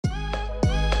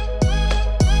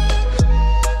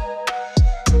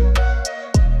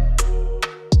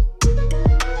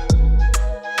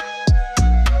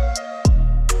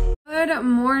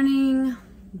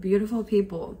beautiful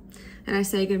people. And I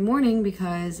say good morning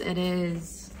because it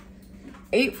is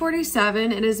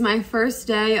 8:47. It is my first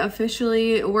day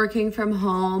officially working from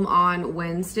home on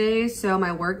Wednesday. So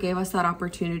my work gave us that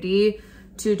opportunity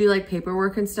to do like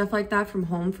paperwork and stuff like that from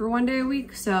home for 1 day a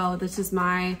week. So this is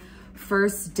my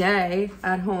first day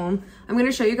at home. I'm going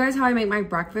to show you guys how I make my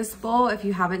breakfast bowl if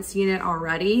you haven't seen it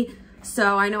already.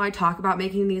 So I know I talk about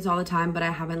making these all the time, but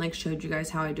I haven't like showed you guys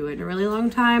how I do it in a really long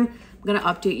time. I'm gonna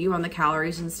update you on the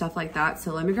calories and stuff like that.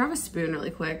 So let me grab a spoon really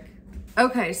quick.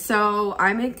 Okay, so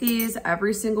I make these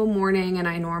every single morning and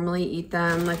I normally eat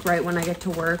them like right when I get to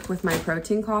work with my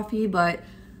protein coffee, but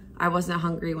I wasn't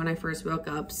hungry when I first woke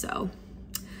up, so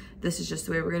this is just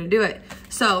the way we're gonna do it.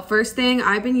 So first thing,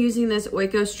 I've been using this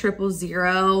Oikos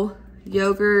 000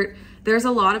 yogurt. There's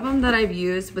a lot of them that I've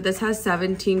used, but this has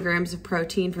 17 grams of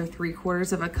protein for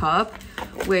 3/4 of a cup,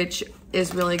 which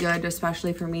is really good,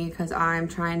 especially for me because I'm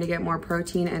trying to get more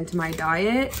protein into my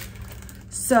diet.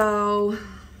 So,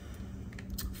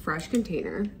 fresh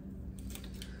container.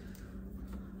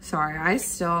 Sorry, I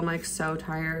still am like so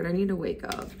tired. I need to wake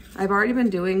up. I've already been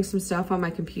doing some stuff on my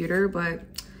computer, but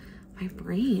my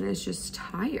brain is just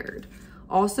tired.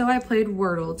 Also, I played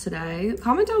Wordle today.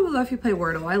 Comment down below if you play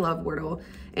Wordle. I love Wordle.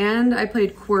 And I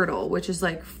played Quirtle, which is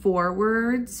like 4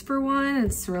 words for one.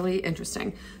 It's really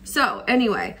interesting. So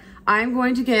anyway, I'm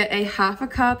going to get a 1/2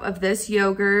 cup of this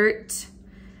yogurt.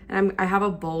 And I have a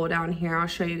bowl down here. I'll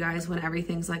show you guys when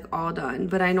everything's like all done.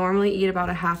 But I normally eat about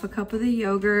a 1/2 cup of the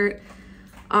yogurt.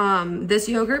 This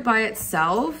yogurt by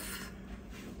itself,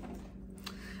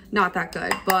 not that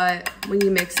good. But when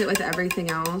you mix it with everything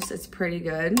else, it's pretty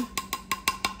good.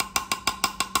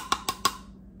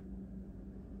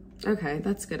 Okay,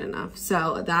 that's good enough.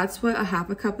 So that's what a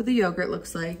 1/2 cup of the yogurt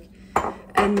looks like.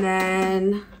 And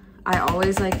then I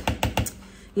always like,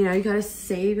 you know, you gotta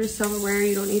save your silverware.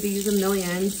 You don't need to use a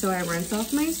million. So I rinse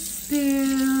off my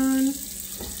spoon.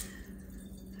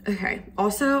 Okay,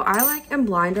 also I like am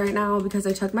blind right now because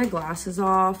I took my glasses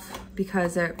off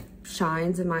because it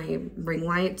shines in my ring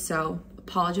light. So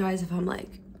apologize if I'm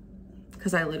like,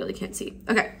 because I literally can't see.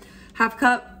 Okay, 1/2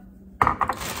 cup.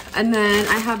 And then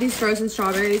I have these frozen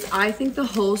strawberries. I think the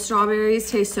whole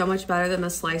strawberries taste so much better than the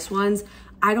sliced ones.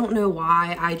 I don't know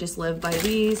why, I just live by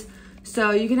these.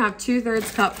 So you can have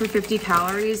 2/3 cup for 50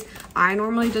 calories. I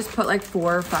normally just put like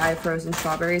 4 or 5 frozen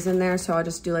strawberries in there. So I'll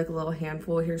just do like a little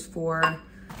handful. Here's 4.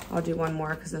 I'll do 1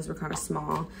 more because those were kind of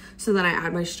small. So then I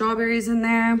add my strawberries in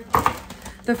there.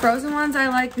 The frozen ones I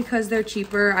like because they're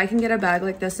cheaper. I can get a bag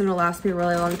like this and it'll last me a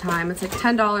really long time. It's like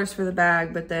 $10 for the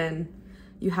bag, but then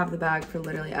you have the bag for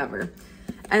literally ever.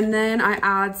 And then I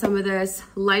add some of this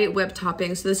light whipped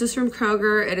topping. So this is from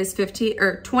Kroger. It is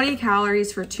 20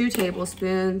 calories for 2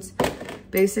 tablespoons.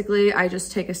 Basically, I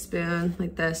just take a spoon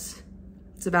like this.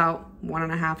 It's about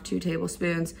 1.5, 2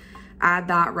 tablespoons. Add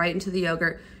that right into the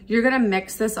yogurt. You're gonna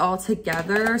mix this all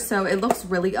together. So it looks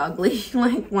really ugly,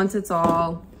 like once it's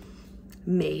all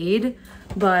made,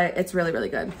 but it's really, really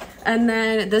good. And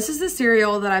then this is the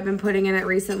cereal that I've been putting in it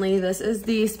recently. This is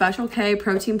the Special K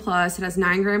Protein Plus. It has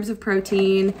 9 grams of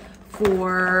protein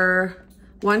for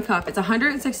 1 cup. It's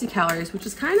 160 calories, which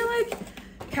is kind of like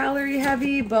calorie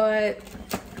heavy, but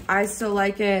I still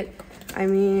like it. I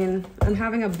mean, I'm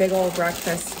having a big old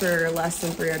breakfast for less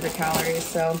than 300 calories,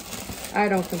 so I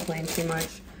don't complain too much.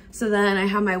 So then I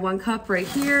have my 1 cup right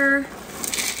here.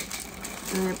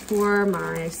 And I pour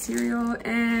my cereal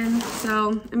in.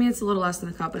 So, I mean, it's a little less than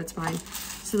a cup, but it's fine.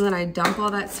 So then I dump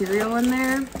all that cereal in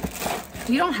there.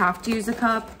 You don't have to use a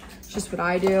cup, it's just what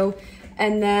I do.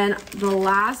 And then the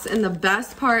last and the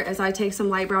best part is I take some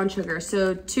light brown sugar.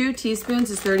 So 2 teaspoons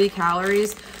is 30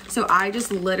 calories. So I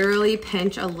just literally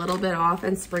pinch a little bit off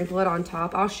and sprinkle it on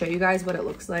top. I'll show you guys what it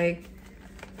looks like.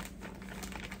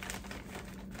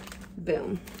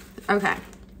 Boom. Okay.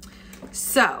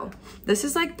 So this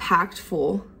is like packed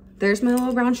full. There's my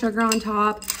little brown sugar on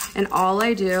top. And all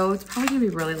I do, it's probably gonna be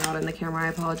really loud in the camera, I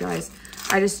apologize.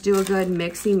 I just do a good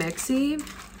mixy.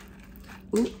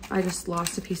 Ooh, I just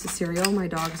lost a piece of cereal. My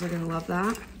dogs are gonna love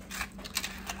that.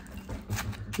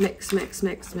 Mix.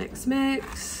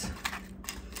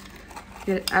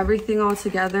 Get everything all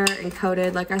together and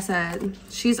coated. Like I said,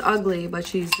 she's ugly, but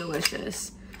she's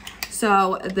delicious.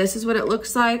 So this is what it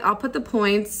looks like. I'll put the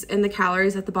points and the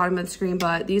calories at the bottom of the screen,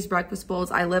 but these breakfast bowls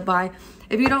I live by.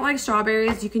 If you don't like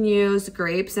strawberries, you can use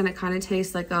grapes and it kind of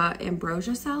tastes like a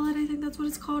ambrosia salad. I think that's what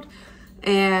it's called.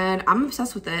 And I'm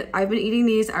obsessed with it. I've been eating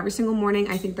these every single morning.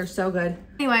 I think they're so good.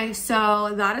 Anyway,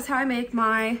 so that is how I make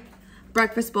my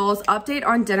breakfast bowls. Update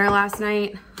on dinner last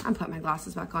night. I'm putting my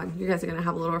glasses back on. You guys are gonna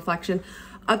have a little reflection.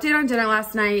 Update on dinner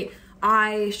last night.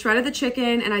 I shredded the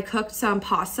chicken and I cooked some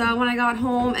pasta when I got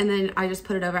home, and then I just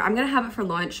put it over. I'm gonna have it for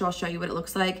lunch, so I'll show you what it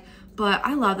looks like. But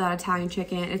I love that Italian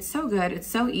chicken. It's so good, it's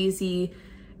so easy.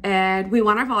 And we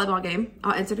won our volleyball game.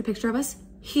 I'll insert a picture of us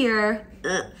here.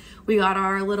 We got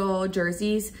our little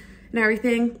jerseys and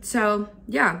everything. So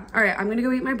yeah, all right, I'm gonna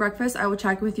go eat my breakfast. I will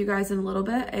check with you guys in a little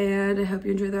bit, and I hope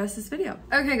you enjoy the rest of this video.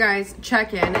 Okay guys,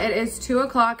 check in. It is 2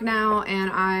 o'clock now, and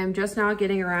I'm just now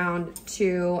getting around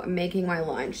to making my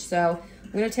lunch. So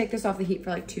I'm gonna take this off the heat for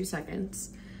like 2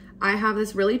 seconds. I have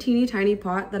this really teeny tiny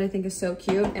pot that I think is so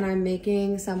cute, and I'm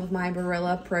making some of my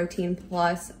Barilla Protein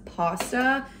Plus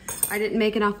pasta. I didn't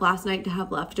make enough last night to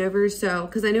have leftovers, so,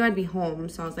 cause I knew I'd be home,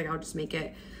 so I was like, I'll just make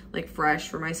it like fresh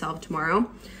for myself tomorrow.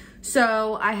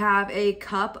 So I have a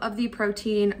cup of the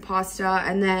protein pasta,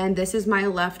 and then this is my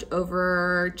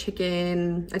leftover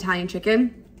chicken, Italian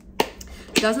chicken.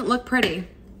 Doesn't look pretty,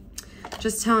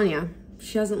 just telling you.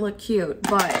 She doesn't look cute,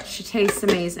 but she tastes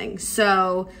amazing.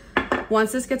 So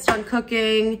once this gets done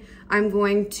cooking, I'm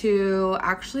going to,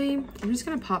 actually, I'm just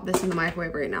gonna pop this in the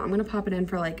microwave right now. I'm gonna pop it in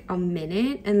for like a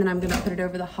minute, and then I'm gonna put it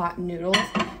over the hot noodles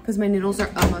because my noodles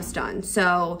are almost done.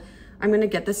 So I'm gonna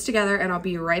get this together and I'll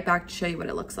be right back to show you what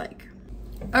it looks like.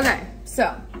 Okay,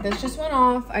 so this just went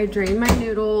off. I drained my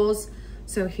noodles.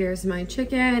 So here's my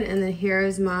chicken, and then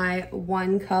here's my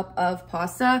 1 cup of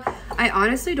pasta. I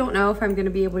honestly don't know if I'm gonna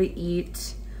be able to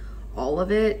eat all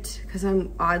of it because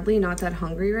I'm oddly not that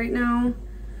hungry right now.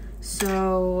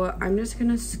 So I'm just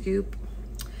gonna scoop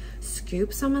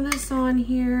some of this on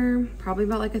here, probably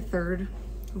about like 1/3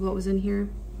 of what was in here.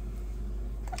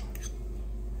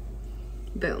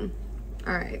 Boom.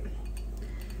 All right,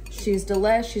 she's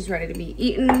delish, she's ready to be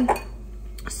eaten.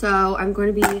 So I'm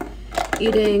going to be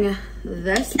eating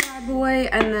this bad boy,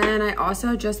 and then I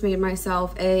also just made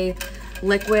myself a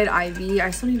liquid IV. I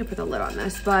still need to put the lid on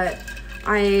this, but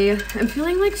I am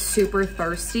feeling like super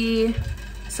thirsty,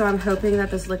 so I'm hoping that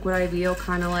this liquid IV will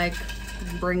kind of like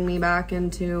bring me back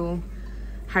into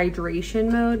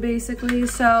hydration mode basically.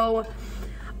 So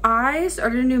I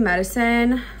started a new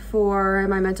medicine for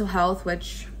my mental health,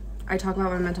 which I talk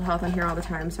about my mental health on here all the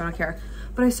time, so I don't care.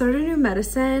 But I started a new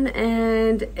medicine,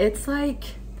 and it's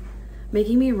like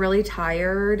making me really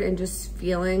tired and just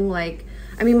feeling like,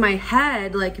 I mean, my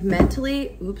head, like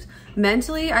mentally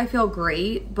I feel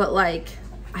great, but like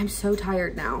I'm so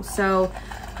tired now. So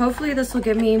hopefully this will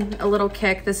give me a little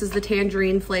kick. This is the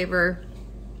tangerine flavor.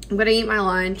 I'm gonna eat my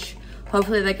lunch.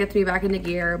 Hopefully that gets me back into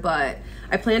gear, but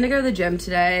I plan to go to the gym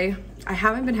today. I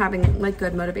haven't been having like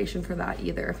good motivation for that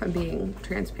either, if I'm being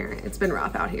transparent. It's been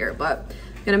rough out here, but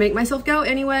I'm gonna make myself go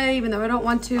anyway, even though I don't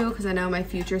want to, because I know my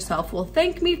future self will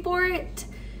thank me for it.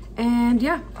 And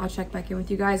yeah, I'll check back in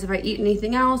with you guys if I eat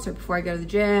anything else, or before I go to the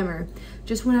gym, or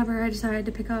just whenever I decide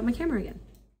to pick up my camera again.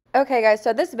 Okay guys,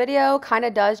 so this video kind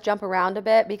of does jump around a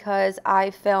bit because I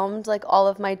filmed like all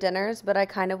of my dinners, but I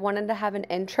kind of wanted to have an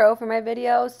intro for my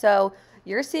video. So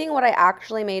you're seeing what I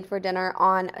actually made for dinner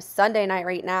on Sunday night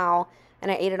right now, and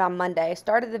I ate it on Monday.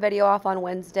 Started the video off on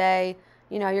Wednesday.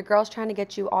 You know, your girl's trying to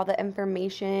get you all the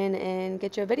information and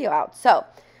get you a video out. So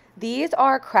these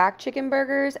are cracked chicken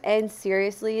burgers, and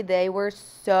seriously, they were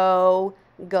so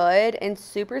good and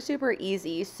super, super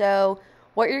easy. So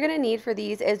what you're gonna need for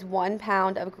these is 1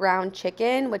 pound of ground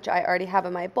chicken, which I already have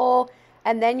in my bowl,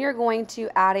 and then you're going to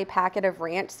add a packet of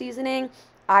ranch seasoning.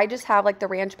 I just have like the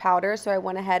ranch powder, so I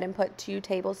went ahead and put 2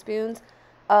 tablespoons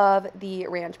of the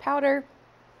ranch powder.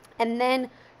 And then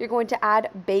you're going to add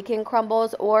bacon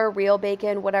crumbles or real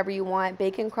bacon, whatever you want.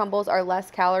 Bacon crumbles are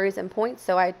less calories and points,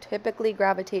 so I typically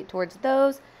gravitate towards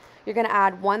those. You're going to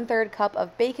add 1/3 cup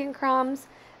of bacon crumbs.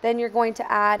 Then you're going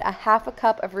to add a 1/2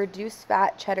 cup of reduced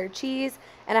fat cheddar cheese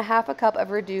and a 1/2 cup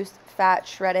of reduced fat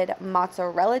shredded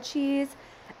mozzarella cheese.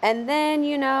 And then,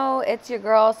 you know, it's your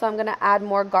girl, so I'm going to add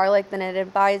more garlic than it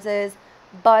advises,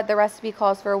 but the recipe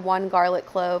calls for 1 garlic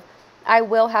clove. I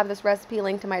will have this recipe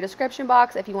linked in my description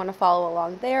box if you want to follow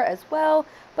along there as well,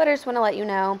 but I just want to let you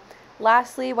know.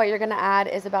 Lastly, what you're going to add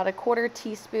is about a 1/4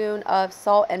 teaspoon of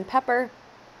salt and pepper,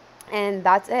 and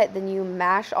that's it. Then you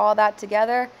mash all that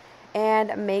together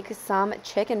and make some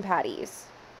chicken patties.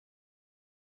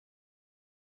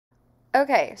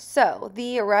 Okay, so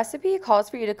the recipe calls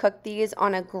for you to cook these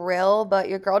on a grill, but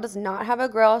your girl does not have a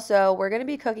grill, so we're going to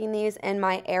be cooking these in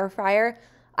my air fryer.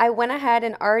 I went ahead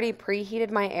and already preheated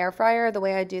my air fryer. The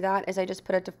way I do that is I just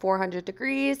put it to 400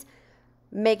 degrees,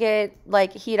 make it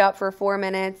like heat up for 4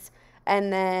 minutes,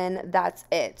 and then that's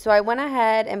it. So I went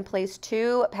ahead and placed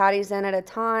 2 patties in at a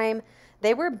time.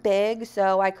 They were big,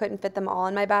 so I couldn't fit them all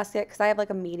in my basket because I have like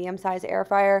a medium-sized air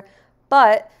fryer.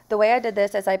 But the way I did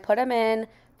this is I put them in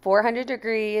 400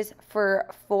 degrees for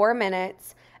 4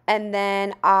 minutes, and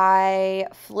then I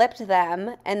flipped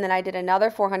them, and then I did another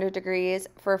 400 degrees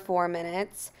for 4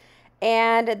 minutes.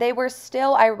 And they were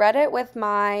still, I read it with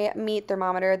my meat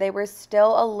thermometer, they were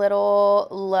still a little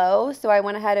low, so I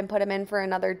went ahead and put them in for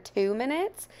another 2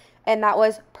 minutes, and that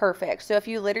was perfect. So if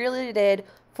you literally did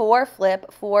 4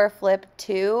 flip, 4 flip,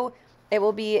 2, it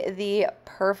will be the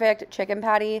perfect chicken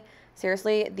patty.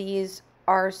 Seriously, these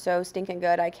are so stinking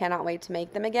good. I cannot wait to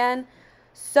make them again.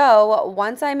 So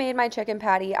once I made my chicken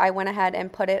patty, I went ahead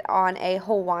and put it on a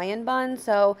Hawaiian bun.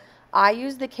 So I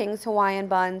use the King's Hawaiian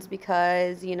buns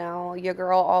because, you know, your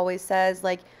girl always says,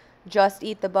 like, just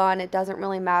eat the bun. It doesn't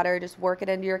really matter. Just work it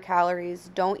into your calories.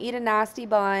 Don't eat a nasty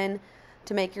bun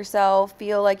to make yourself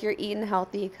feel like you're eating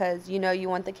healthy, because you know you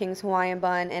want the King's Hawaiian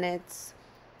bun, and it's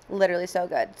literally so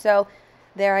good. So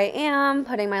there I am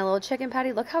putting my little chicken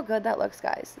patty. Look how good that looks,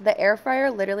 guys. The air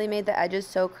fryer literally made the edges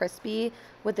so crispy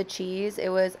with the cheese. It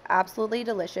was absolutely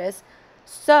delicious.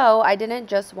 So I didn't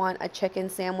just want a chicken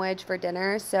sandwich for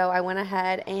dinner, so I went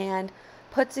ahead and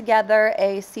put together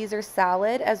a Caesar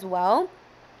salad as well.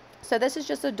 So this is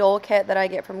just a Dole kit that I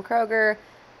get from Kroger.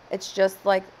 It's just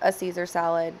like a Caesar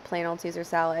salad, plain old Caesar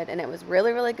salad, and it was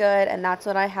really, really good, and that's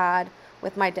what I had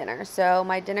with my dinner. So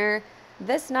my dinner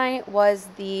this night was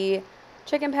the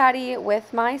chicken patty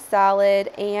with my salad,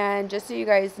 and just so you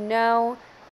guys know,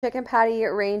 chicken patty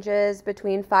ranges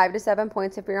between 5 to 7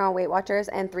 points if you're on Weight Watchers,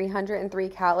 and 303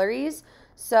 calories.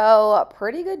 So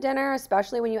pretty good dinner,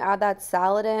 especially when you add that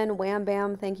salad in. Wham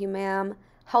bam, thank you ma'am.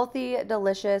 Healthy,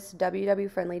 delicious, WW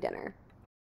friendly dinner.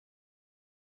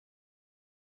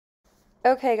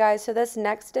 Okay guys, so this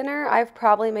next dinner I've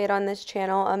probably made on this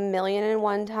channel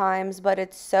 1,000,001 times, but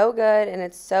it's so good and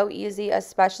it's so easy,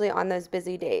 especially on those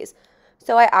busy days.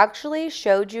 So I actually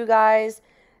showed you guys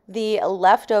the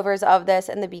leftovers of this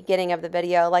in the beginning of the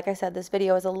video. Like I said, this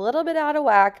video is a little bit out of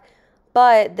whack,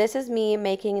 but this is me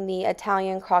making the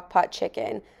Italian crock-pot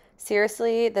chicken.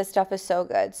 Seriously, this stuff is so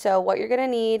good. So what you're gonna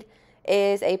need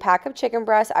is a pack of chicken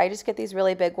breasts. I just get these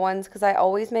really big ones because I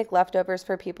always make leftovers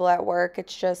for people at work.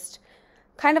 It's just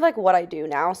kind of like what I do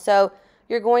now. So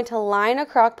you're going to line a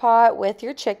crock pot with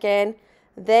your chicken.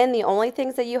 Then the only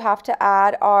things that you have to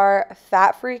add are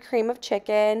fat-free cream of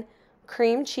chicken,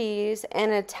 cream cheese,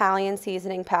 and an Italian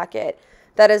seasoning packet.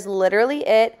 That is literally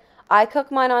it. I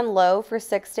cook mine on low for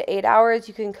 6 to 8 hours.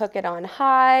 You can cook it on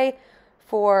high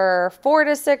for 4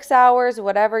 to 6 hours,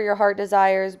 whatever your heart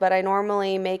desires. But I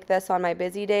normally make this on my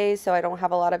busy days, so I don't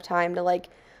have a lot of time to like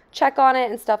check on it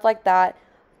and stuff like that.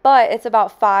 But it's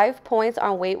about 5 points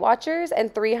on Weight Watchers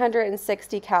and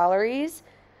 360 calories.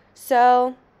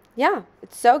 So yeah,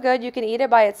 it's so good. You can eat it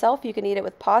by itself. You can eat it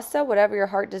with pasta, whatever your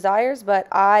heart desires, but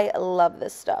I love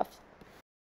this stuff.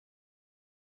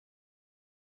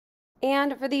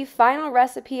 And for the final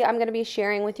recipe I'm going to be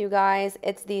sharing with you guys,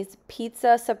 it's these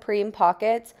Pizza Supreme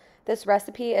Pockets. This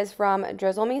recipe is from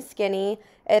Drizzle Me Skinny.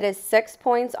 It is 6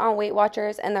 points on Weight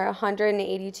Watchers, and they're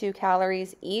 182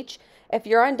 calories each. If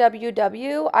you're on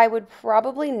WW, I would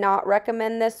probably not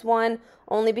recommend this one,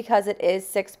 only because it is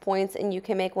 6 points and you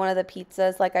can make one of the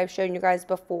pizzas like I've shown you guys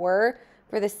before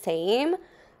for the same.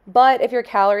 But if you're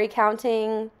calorie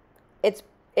counting, it's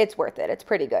worth it. It's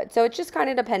pretty good. So it's just kind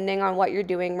of depending on what you're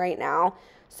doing right now.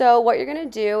 So what you're going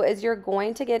to do is you're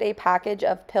going to get a package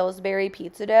of Pillsbury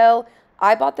pizza dough.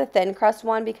 I bought the thin crust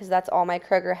one because that's all my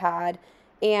Kroger had.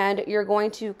 And you're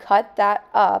going to cut that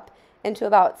up into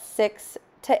about 6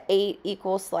 to 8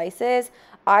 equal slices.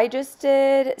 I just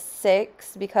did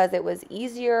 6 because it was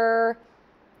easier,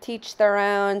 teach their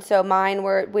own. So mine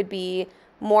would be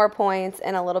more points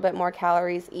and a little bit more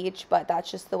calories each, but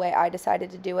that's just the way I decided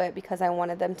to do it because I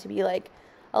wanted them to be like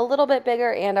a little bit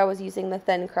bigger, and I was using the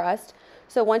thin crust.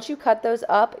 So once you cut those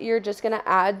up, you're just going to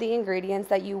add the ingredients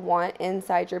that you want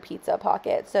inside your pizza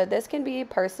pocket. So this can be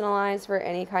personalized for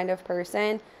any kind of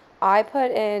person. I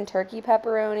put in turkey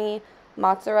pepperoni,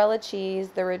 mozzarella cheese,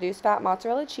 the reduced fat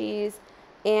mozzarella cheese,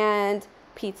 and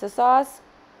pizza sauce.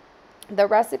 The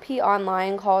recipe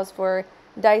online calls for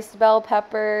diced bell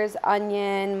peppers,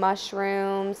 onion,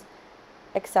 mushrooms,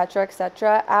 etc.,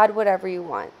 etc. Add whatever you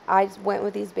want. I just went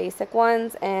with these basic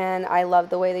ones, and I love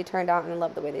the way they turned out and I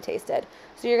love the way they tasted.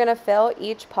 So you're going to fill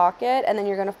each pocket, and then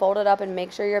you're going to fold it up and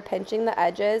make sure you're pinching the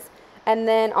edges. And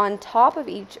then on top of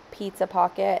each pizza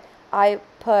pocket, I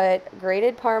put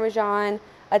grated Parmesan,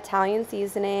 Italian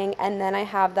seasoning, and then I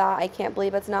have that, I can't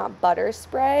believe it's not butter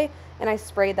spray, and I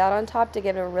sprayed that on top to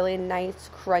give it a really nice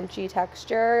crunchy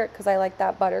texture because I like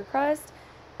that butter crust.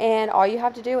 And all you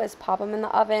have to do is pop them in the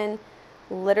oven.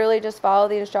 Literally just follow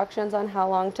the instructions on how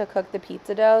long to cook the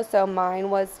pizza dough. So mine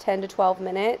was 10 to 12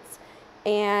 minutes,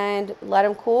 and let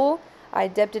them cool. I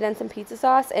dipped it in some pizza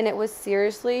sauce, and it was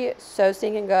seriously so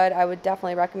stinking good. I would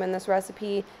definitely recommend this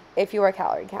recipe if you are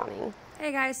calorie counting.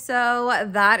 Hey guys, so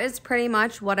that is pretty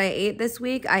much what I ate this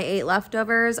week. I ate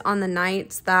leftovers on the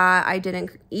nights that I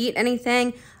didn't eat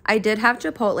anything. I did have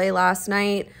Chipotle last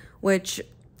night, which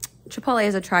Chipotle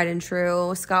is a tried and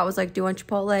true. Scott was like, do you want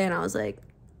Chipotle? And I was like,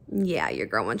 yeah, your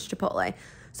girl wants Chipotle.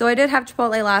 So I did have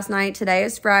Chipotle last night. Today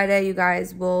is Friday. You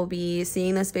guys will be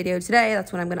seeing this video today.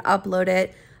 That's when I'm going to upload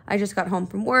it. I just got home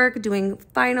from work doing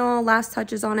final last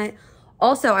touches on it.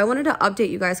 Also, I wanted to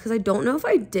update you guys because I don't know if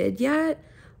I did yet,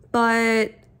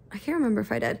 but I can't remember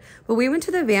if I did. But we went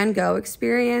to the Van Gogh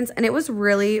experience, and it was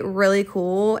really, really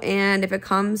cool. And if it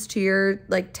comes to your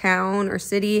like town or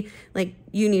city, like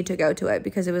you need to go to it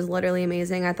because it was literally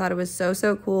amazing. I thought it was so,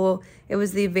 so cool. It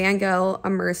was the Van Gogh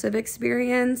immersive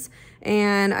experience,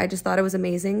 and I just thought it was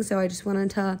amazing. So I just wanted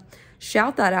to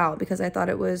shout that out because I thought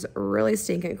it was really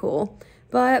stinking cool.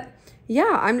 But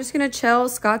yeah, I'm just gonna chill.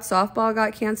 Scott's softball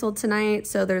got canceled tonight,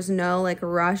 so there's no like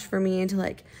rush for me to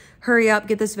like hurry up,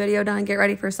 get this video done, get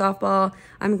ready for softball.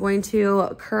 I'm going to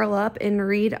curl up and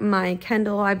read my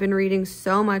Kindle. I've been reading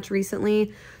so much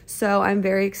recently, so I'm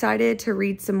very excited to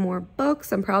read some more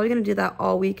books. I'm probably gonna do that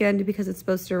all weekend because it's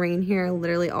supposed to rain here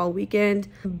literally all weekend.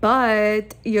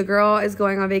 But your girl is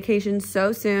going on vacation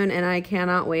so soon, and I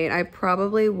cannot wait. I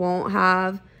probably won't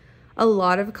have a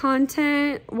lot of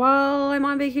content while I'm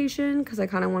on vacation because I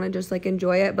kind of want to just like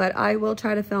enjoy it, but I will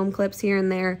try to film clips here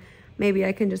and there. Maybe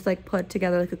I can just like put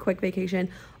together like a quick vacation.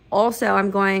 Also,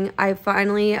 I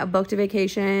finally booked a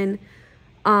vacation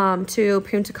to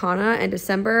Punta Cana in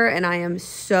December, and I am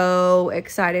so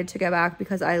excited to go back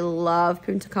because I love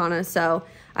Punta Cana. So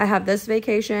I have this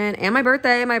vacation and my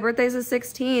birthday. My birthday is the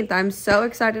 16th. I'm so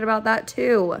excited about that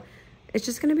too. It's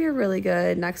just going to be a really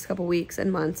good next couple weeks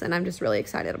and months, and I'm just really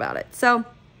excited about it. So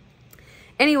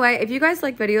anyway, if you guys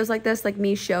like videos like this, like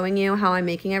me showing you how I'm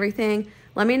making everything,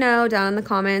 let me know down in the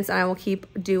comments, and I will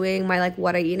keep doing my like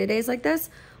what I eat in a days like this.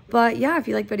 But yeah, if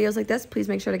you like videos like this, please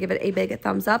make sure to give it a big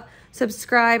thumbs up.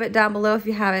 Subscribe down below if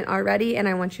you haven't already, and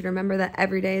I want you to remember that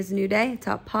every day is a new day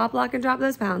to pop, lock, and drop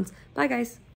those pounds. Bye,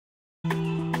 guys.